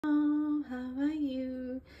how are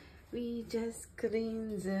you? We just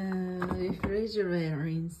cleaned the refrigerator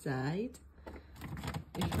inside.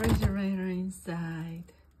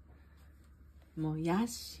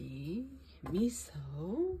 Moyashi,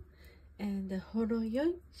 miso, and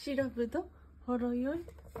horoyoi, shirobudo, horoyoi,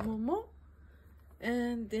 momo,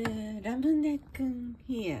 and ramune-kun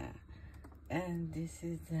here. And this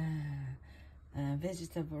is a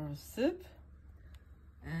vegetable soup.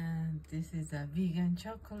 And this is a vegan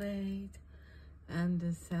chocolate.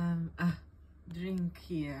 And some drink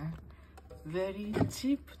here. Very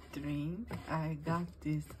cheap drink. I got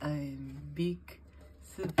this big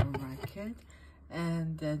supermarket.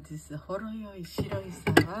 And this horoyoi shiroi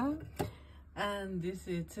sawa. And this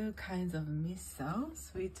is two kinds of miso,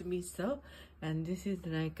 sweet miso. And this is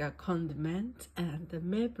like a condiment and the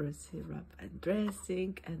maple syrup and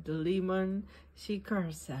dressing and lemon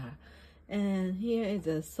shikasa. And here is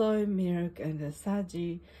a soy milk and a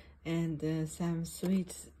saji and some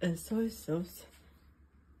sweet soy sauce.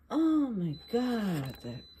 Oh my god!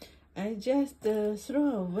 I just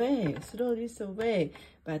throw this away.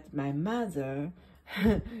 But my mother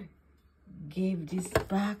gave this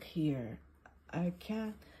back here. I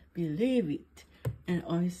can't believe it. And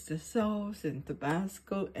oyster sauce and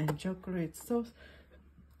Tabasco and chocolate sauce.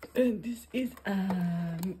 And this is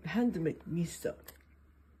handmade miso.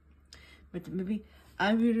 But maybe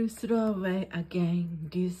I will throw away again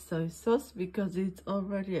this soy sauce because it's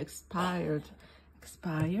already expired.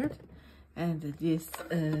 And this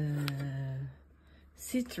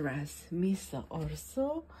citrus miso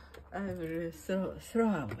also I will throw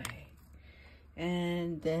away.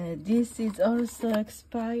 And this is also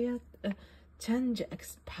expired. Change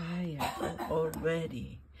expired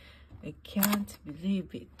already. I can't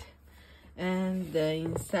believe it. And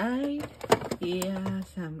inside here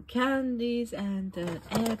some candies and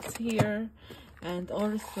eggs here, and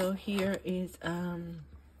also here is some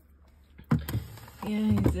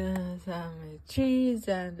cheese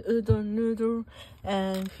and udon noodle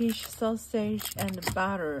and fish sausage and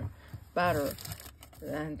butter,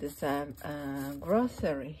 and some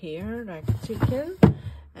grocery here like chicken.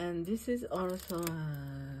 And this is also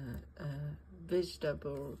a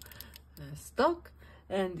vegetable stock.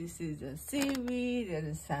 And this is a seaweed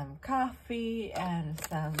and some coffee and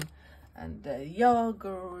some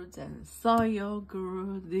yogurt and soy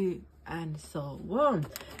yogurt and so on.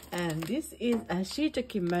 And this is a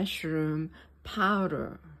shiitake mushroom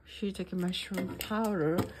powder.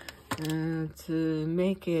 To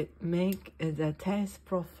make the taste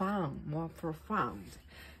more profound.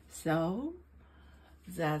 So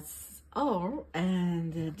that's all.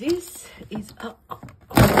 And this is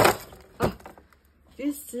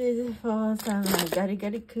this is for some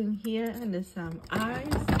gari-gari-kun here and some ice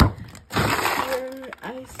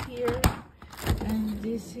here. And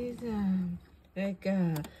this is like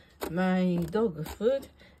my dog food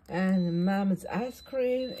and mom's ice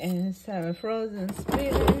cream and some frozen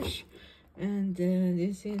spinach. And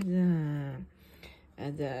this is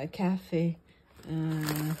the cafe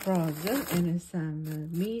frozen, and some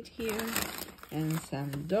meat here and some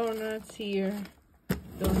donuts here.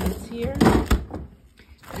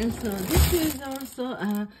 And so this is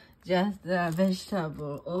also just the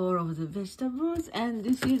vegetable, all of the vegetables. And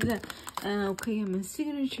this is the Okayama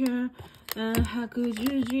signature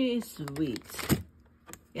hakujuji sweet.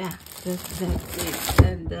 Yeah, that's it.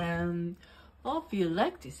 And hope you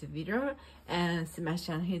like this video, and smash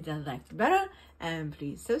and hit the like button, and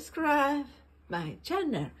please subscribe my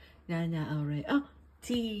channel Nana Oreo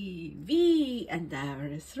TV, and I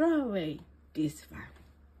will throw away this one.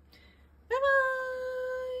 Bye bye.